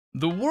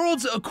The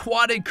world's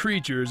aquatic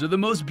creatures are the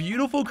most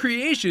beautiful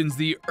creations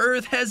the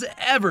earth has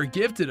ever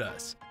gifted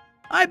us.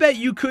 I bet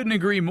you couldn't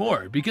agree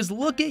more, because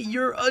look at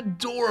your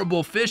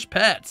adorable fish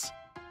pets.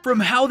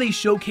 From how they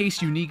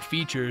showcase unique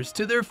features,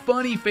 to their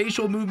funny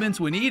facial movements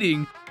when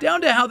eating,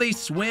 down to how they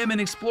swim and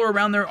explore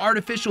around their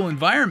artificial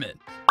environment.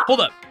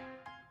 Hold up.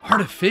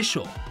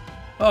 Artificial?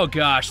 Oh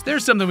gosh,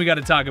 there's something we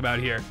gotta talk about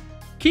here.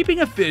 Keeping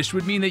a fish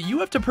would mean that you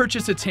have to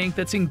purchase a tank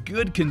that's in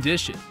good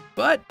condition.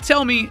 But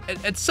tell me,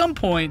 at some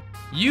point,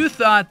 you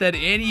thought that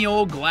any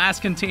old glass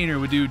container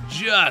would do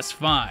just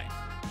fine.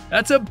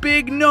 That's a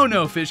big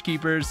no-no, fish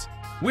keepers.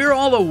 We're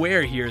all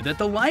aware here that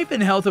the life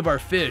and health of our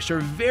fish are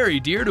very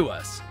dear to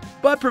us.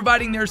 But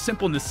providing their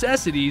simple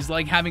necessities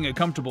like having a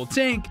comfortable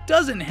tank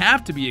doesn't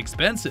have to be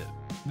expensive.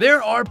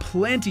 There are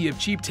plenty of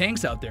cheap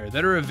tanks out there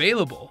that are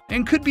available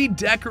and could be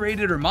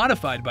decorated or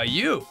modified by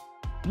you.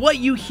 What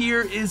you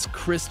hear is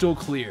crystal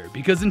clear,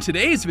 because in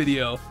today's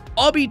video,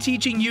 I'll be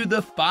teaching you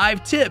the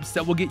 5 tips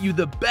that will get you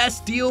the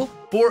best deal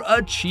for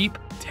a cheap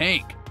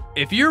tank.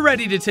 If you're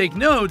ready to take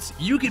notes,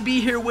 you can be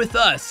here with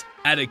us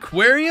at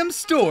Aquarium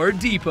Store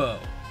Depot.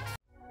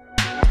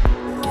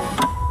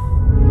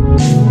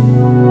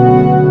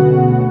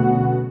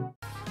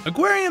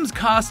 Aquariums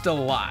cost a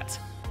lot.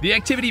 The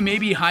activity may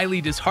be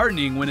highly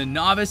disheartening when a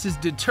novice is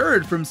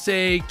deterred from,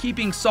 say,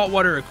 keeping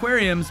saltwater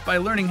aquariums by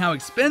learning how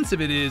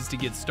expensive it is to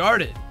get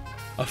started.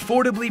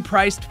 Affordably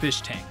priced fish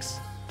tanks.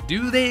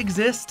 Do they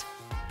exist?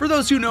 For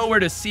those who know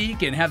where to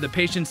seek and have the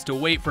patience to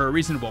wait for a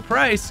reasonable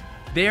price,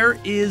 there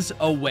is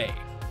a way.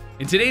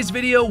 In today's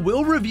video,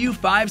 we'll review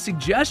 5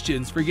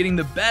 suggestions for getting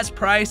the best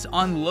price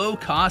on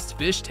low-cost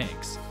fish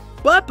tanks.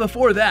 But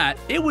before that,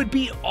 it would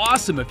be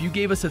awesome if you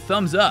gave us a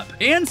thumbs up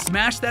and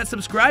smash that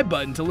subscribe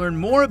button to learn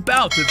more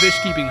about the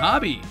fish keeping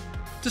hobby.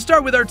 To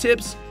start with our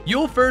tips,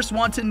 you'll first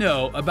want to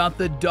know about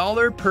the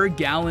dollar per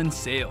gallon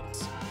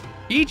sales.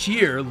 Each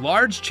year,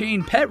 large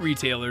chain pet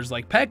retailers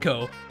like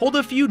Petco hold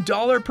a few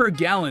dollar per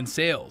gallon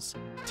sales.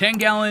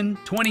 10-gallon,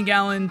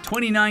 20-gallon,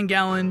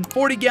 29-gallon,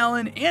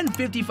 40-gallon, and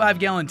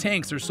 55-gallon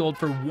tanks are sold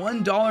for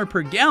 $1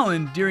 per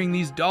gallon during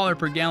these dollar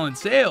per gallon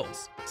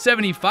sales.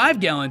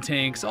 75-gallon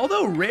tanks,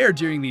 although rare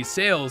during these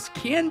sales,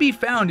 can be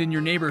found in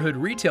your neighborhood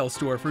retail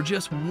store for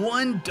just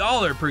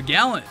 $1 per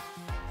gallon.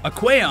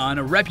 Aquarium,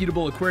 a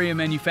reputable aquarium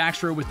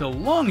manufacturer with a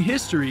long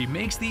history,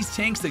 makes these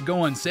tanks that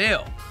go on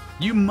sale.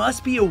 You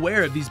must be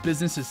aware of these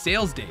businesses'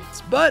 sales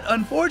dates, but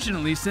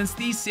unfortunately, since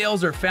these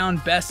sales are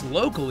found best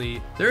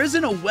locally, there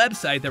isn't a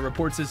website that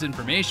reports this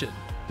information.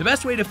 The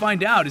best way to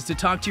find out is to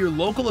talk to your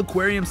local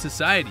aquarium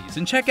societies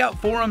and check out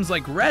forums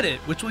like Reddit,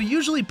 which will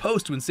usually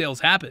post when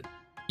sales happen.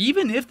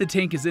 Even if the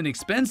tank is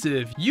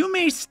inexpensive, you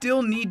may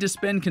still need to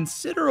spend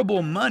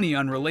considerable money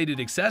on related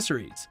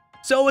accessories.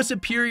 So a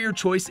superior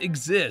choice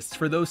exists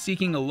for those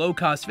seeking a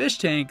low-cost fish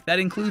tank that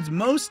includes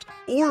most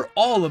or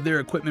all of their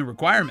equipment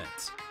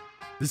requirements.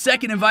 The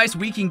second advice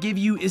we can give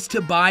you is to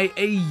buy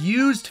a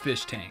used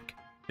fish tank.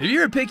 If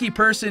you're a picky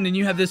person and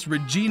you have this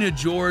Regina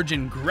George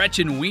and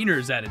Gretchen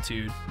Wieners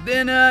attitude,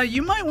 then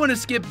you might want to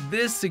skip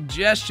this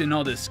suggestion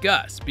I'll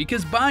discuss,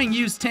 because buying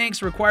used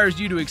tanks requires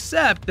you to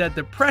accept that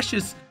the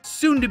precious,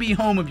 soon-to-be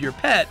home of your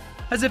pet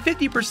has a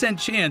 50%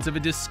 chance of a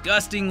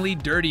disgustingly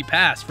dirty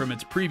past from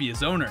its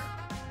previous owner.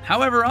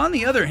 However, on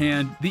the other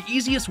hand, the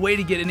easiest way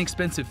to get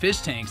inexpensive fish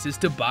tanks is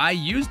to buy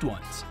used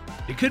ones.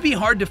 It could be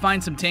hard to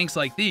find some tanks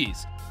like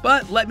these,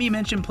 but let me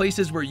mention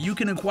places where you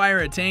can acquire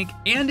a tank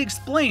and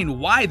explain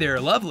why they're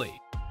lovely.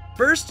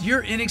 First,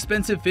 your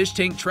inexpensive fish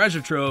tank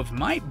treasure trove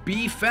might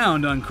be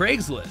found on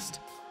Craigslist.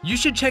 You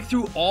should check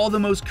through all the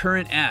most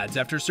current ads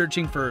after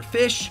searching for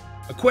fish,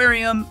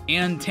 aquarium,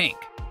 and tank.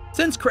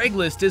 Since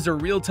Craigslist is a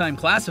real-time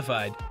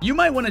classified, you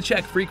might want to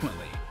check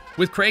frequently.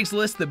 With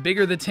Craigslist, the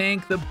bigger the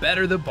tank, the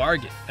better the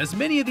bargain, as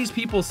many of these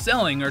people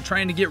selling are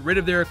trying to get rid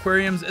of their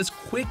aquariums as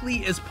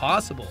quickly as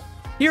possible.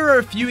 Here are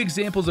a few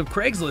examples of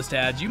Craigslist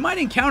ads you might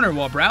encounter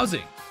while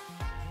browsing.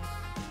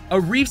 A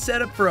reef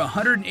setup for a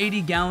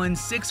 180-gallon,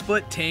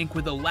 6-foot tank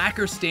with a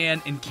lacquer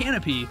stand and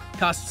canopy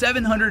costs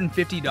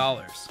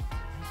 $750.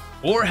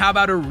 Or how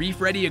about a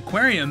reef-ready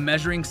aquarium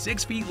measuring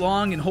 6 feet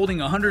long and holding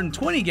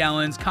 120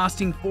 gallons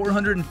costing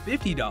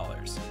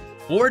 $450?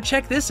 Or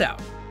check this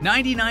out,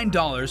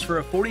 $99 for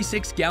a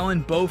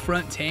 46-gallon bow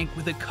front tank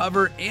with a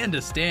cover and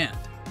a stand.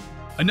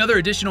 Another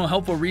additional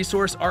helpful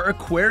resource are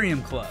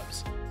aquarium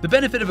clubs. The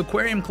benefit of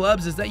aquarium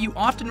clubs is that you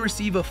often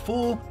receive a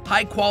full,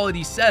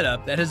 high-quality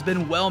setup that has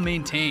been well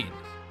maintained.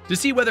 To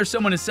see whether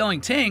someone is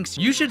selling tanks,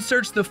 you should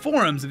search the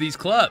forums of these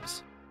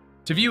clubs.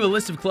 To view a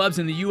list of clubs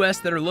in the US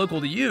that are local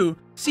to you,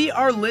 see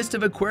our list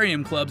of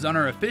aquarium clubs on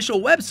our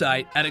official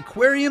website at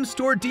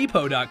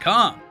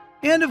aquariumstoredepot.com.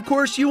 And of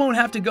course, you won't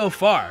have to go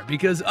far,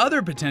 because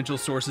other potential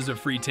sources of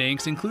free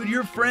tanks include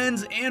your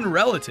friends and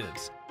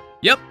relatives.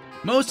 Yep,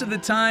 most of the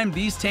time,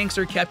 these tanks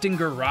are kept in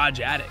garage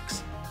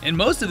attics. And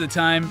most of the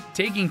time,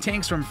 taking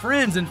tanks from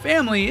friends and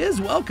family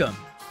is welcome.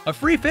 A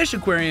free fish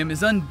aquarium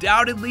is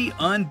undoubtedly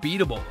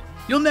unbeatable.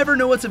 You'll never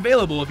know what's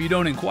available if you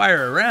don't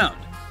inquire around.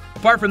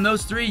 Apart from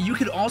those 3, you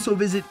could also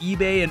visit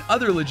eBay and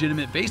other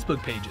legitimate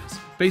Facebook pages.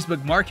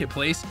 Facebook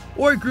Marketplace,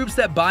 or groups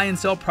that buy and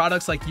sell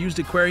products like used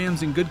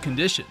aquariums in good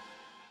condition.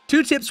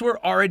 2 tips were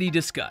already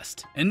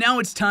discussed, and now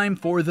it's time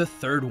for the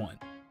third one: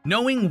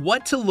 knowing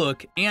what to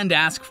look and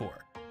ask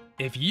for.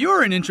 If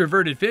you're an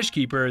introverted fish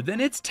keeper, then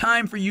it's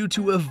time for you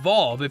to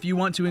evolve if you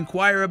want to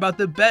inquire about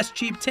the best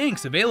cheap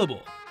tanks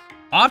available.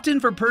 Often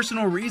for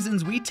personal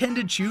reasons, we tend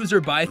to choose or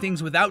buy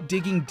things without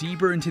digging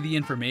deeper into the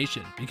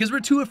information because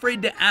we're too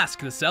afraid to ask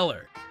the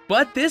seller.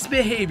 But this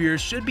behavior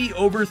should be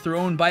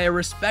overthrown by a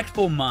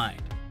respectful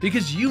mind,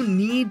 because you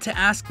need to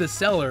ask the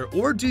seller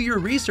or do your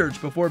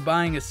research before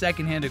buying a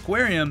secondhand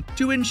aquarium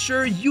to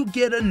ensure you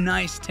get a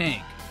nice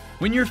tank.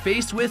 When you're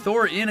faced with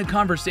or in a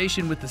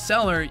conversation with the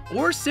seller,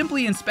 or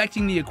simply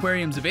inspecting the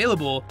aquariums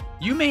available,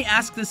 you may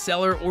ask the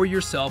seller or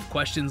yourself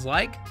questions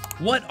like,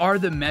 what are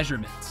the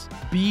measurements?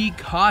 Be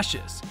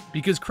cautious,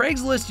 because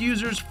Craigslist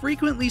users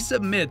frequently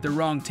submit the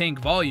wrong tank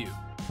volume.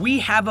 We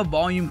have a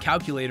volume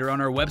calculator on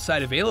our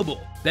website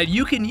available that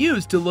you can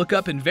use to look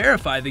up and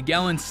verify the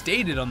gallons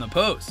stated on the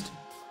post.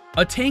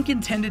 A tank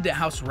intended to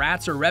house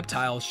rats or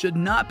reptiles should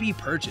not be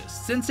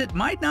purchased, since it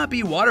might not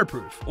be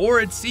waterproof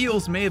or its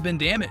seals may have been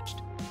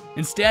damaged.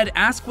 Instead,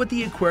 ask what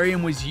the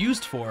aquarium was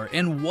used for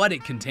and what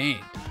it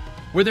contained.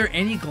 Were there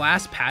any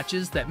glass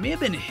patches that may have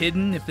been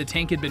hidden if the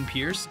tank had been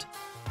pierced?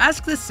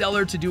 Ask the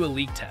seller to do a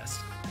leak test.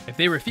 If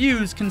they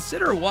refuse,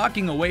 consider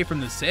walking away from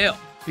the sale,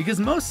 because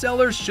most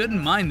sellers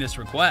shouldn't mind this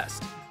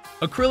request.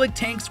 Acrylic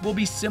tanks will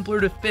be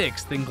simpler to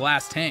fix than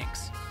glass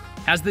tanks.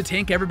 Has the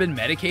tank ever been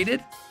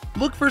medicated?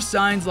 Look for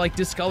signs like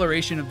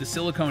discoloration of the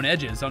silicone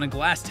edges on a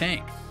glass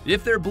tank.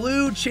 If they're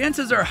blue,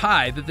 chances are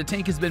high that the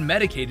tank has been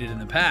medicated in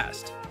the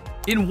past.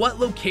 In what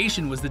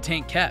location was the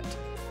tank kept?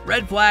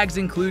 Red flags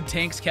include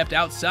tanks kept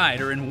outside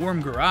or in warm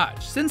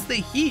garage, since the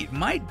heat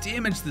might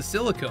damage the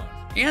silicone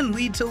and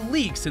lead to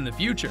leaks in the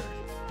future.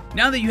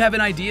 Now that you have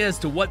an idea as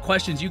to what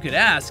questions you could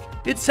ask,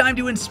 it's time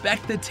to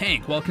inspect the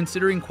tank while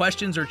considering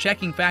questions or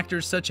checking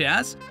factors such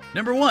as: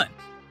 number 1,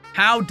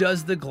 how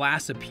does the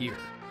glass appear?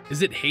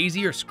 Is it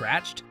hazy or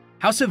scratched?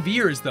 How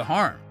severe is the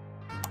harm?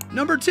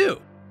 Number 2,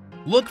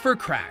 look for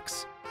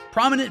cracks.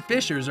 Prominent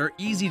fissures are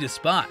easy to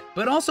spot,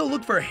 but also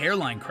look for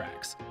hairline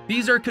cracks.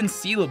 These are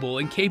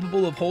concealable and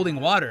capable of holding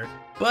water,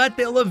 but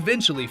they'll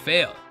eventually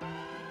fail.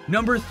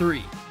 Number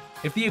 3,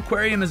 if the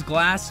aquarium is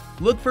glass,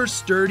 look for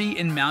sturdy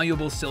and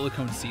malleable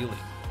silicone sealing.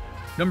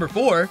 Number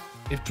 4,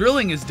 if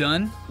drilling is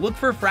done, look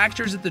for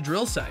fractures at the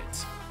drill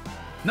sites.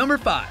 Number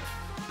 5,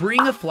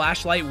 bring a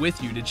flashlight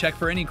with you to check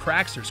for any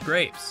cracks or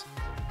scrapes.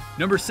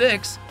 Number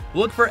 6,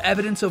 look for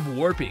evidence of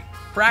warping,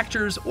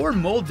 fractures, or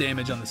mold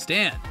damage on the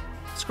stand.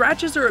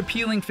 Scratches or a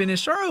peeling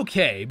finish are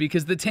okay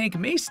because the tank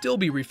may still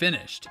be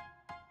refinished.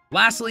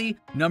 Lastly,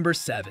 number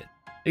 7,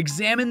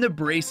 examine the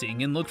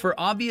bracing and look for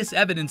obvious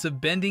evidence of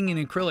bending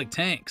in acrylic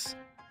tanks.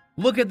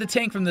 Look at the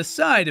tank from the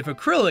side if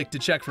acrylic to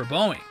check for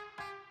bowing.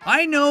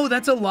 I know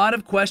that's a lot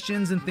of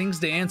questions and things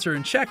to answer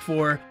and check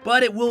for,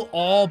 but it will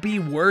all be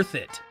worth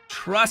it.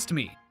 Trust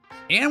me.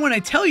 And when I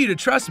tell you to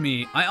trust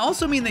me, I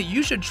also mean that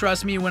you should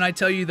trust me when I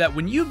tell you that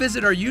when you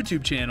visit our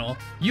YouTube channel,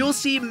 you'll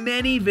see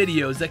many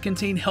videos that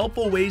contain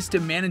helpful ways to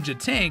manage a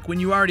tank when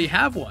you already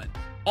have one.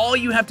 All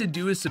you have to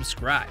do is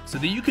subscribe so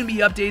that you can be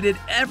updated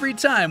every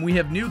time we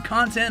have new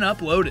content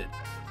uploaded.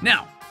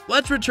 Now,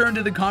 let's return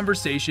to the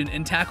conversation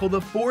and tackle the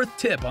 4th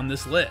tip on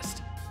this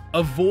list: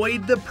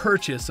 avoid the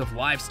purchase of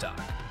livestock.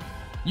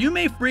 You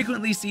may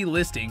frequently see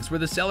listings where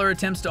the seller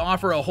attempts to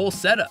offer a whole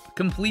setup,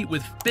 complete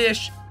with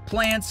fish,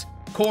 plants,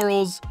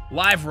 corals,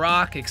 live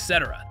rock,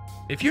 etc.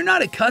 If you're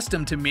not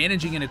accustomed to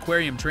managing an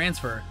aquarium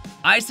transfer,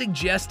 I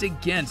suggest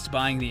against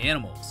buying the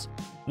animals.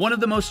 One of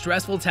the most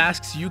stressful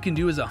tasks you can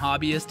do as a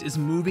hobbyist is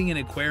moving an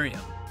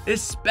aquarium,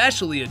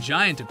 especially a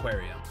giant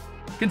aquarium.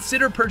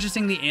 Consider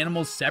purchasing the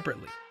animals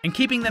separately and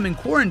keeping them in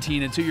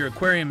quarantine until your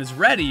aquarium is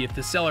ready if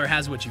the seller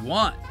has what you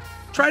want.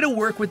 Try to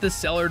work with the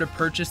seller to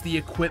purchase the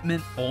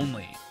equipment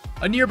only.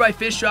 A nearby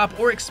fish shop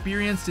or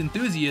experienced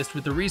enthusiast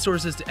with the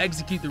resources to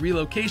execute the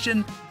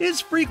relocation is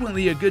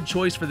frequently a good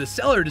choice for the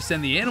seller to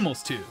send the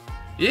animals to.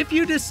 If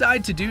you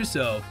decide to do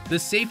so, the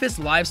safest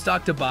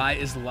livestock to buy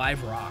is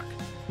live rock.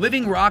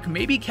 Living rock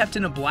may be kept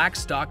in a black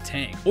stock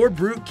tank or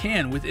brute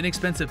can with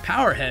inexpensive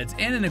power heads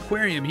and an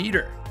aquarium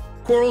heater.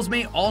 Corals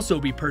may also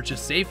be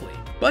purchased safely,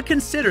 but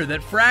consider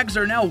that frags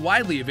are now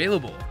widely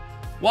available.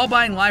 While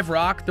buying live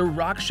rock, the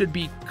rock should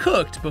be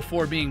cooked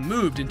before being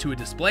moved into a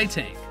display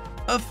tank.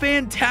 A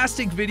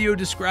fantastic video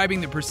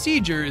describing the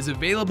procedure is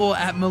available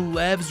at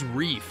Malev's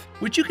Reef,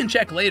 which you can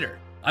check later.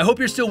 I hope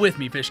you're still with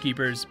me, fish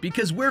keepers,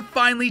 because we're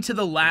finally to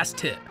the last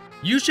tip.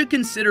 You should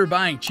consider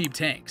buying cheap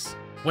tanks.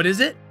 What is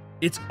it?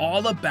 It's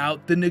all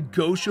about the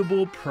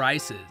negotiable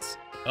prices.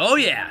 Oh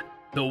yeah,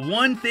 the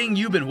one thing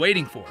you've been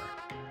waiting for.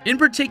 In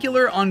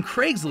particular, on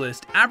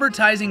Craigslist,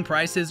 advertising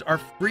prices are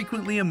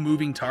frequently a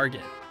moving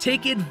target.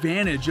 Take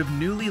advantage of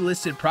newly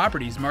listed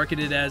properties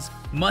marketed as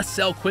must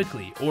sell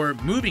quickly or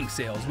moving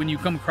sales when you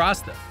come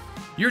across them.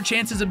 Your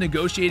chances of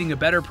negotiating a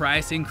better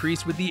price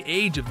increase with the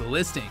age of the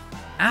listing.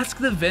 Ask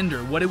the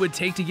vendor what it would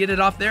take to get it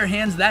off their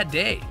hands that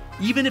day,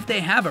 even if they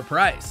have a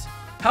price.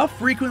 How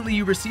frequently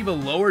you receive a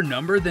lower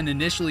number than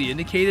initially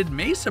indicated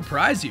may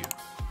surprise you.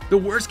 The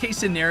worst case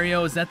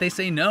scenario is that they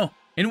say no,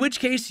 in which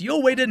case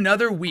you'll wait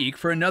another week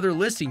for another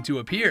listing to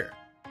appear.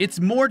 It's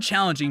more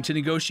challenging to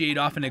negotiate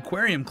off an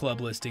aquarium club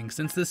listing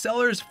since the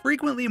seller is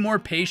frequently more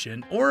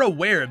patient or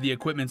aware of the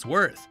equipment's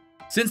worth.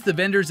 Since the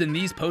vendors in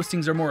these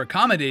postings are more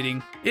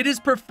accommodating, it is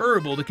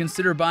preferable to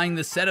consider buying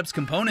the setup's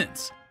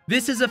components.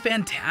 This is a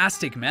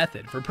fantastic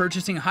method for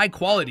purchasing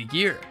high-quality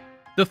gear.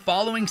 The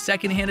following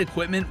secondhand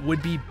equipment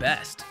would be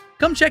best.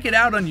 Come check it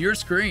out on your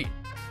screen.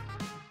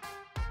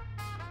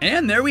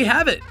 And there we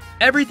have it!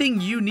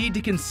 Everything you need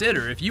to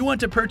consider if you want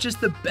to purchase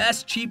the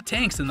best cheap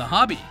tanks in the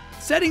hobby.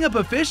 Setting up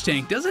a fish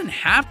tank doesn't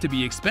have to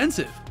be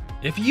expensive.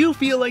 If you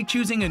feel like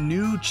choosing a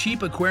new,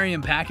 cheap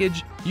aquarium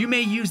package, you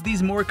may use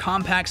these more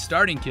compact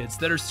starting kits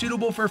that are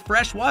suitable for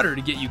fresh water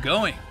to get you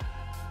going.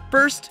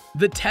 First,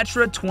 the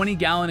Tetra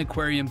 20-gallon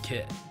aquarium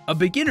kit, a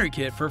beginner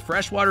kit for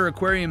freshwater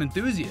aquarium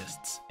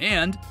enthusiasts.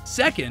 And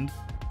second,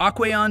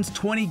 Aquarion's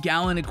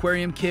 20-gallon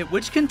aquarium kit,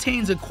 which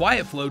contains a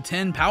QuietFlow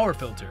 10 power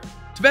filter.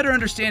 To better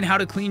understand how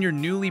to clean your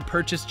newly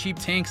purchased cheap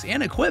tanks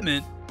and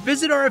equipment,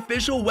 visit our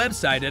official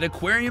website at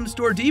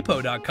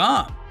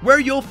aquariumstoredepot.com, where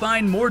you'll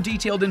find more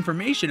detailed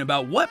information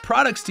about what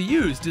products to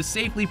use to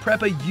safely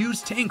prep a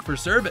used tank for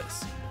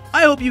service.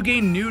 I hope you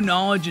gain new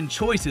knowledge and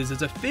choices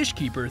as a fish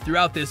keeper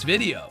throughout this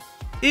video.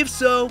 If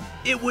so,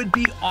 it would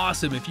be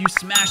awesome if you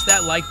smash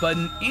that like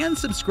button and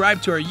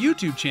subscribe to our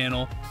YouTube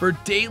channel for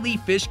daily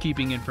fish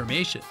keeping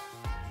information.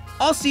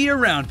 I'll see you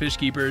around, fish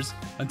keepers.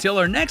 Until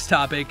our next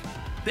topic,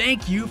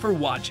 thank you for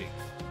watching.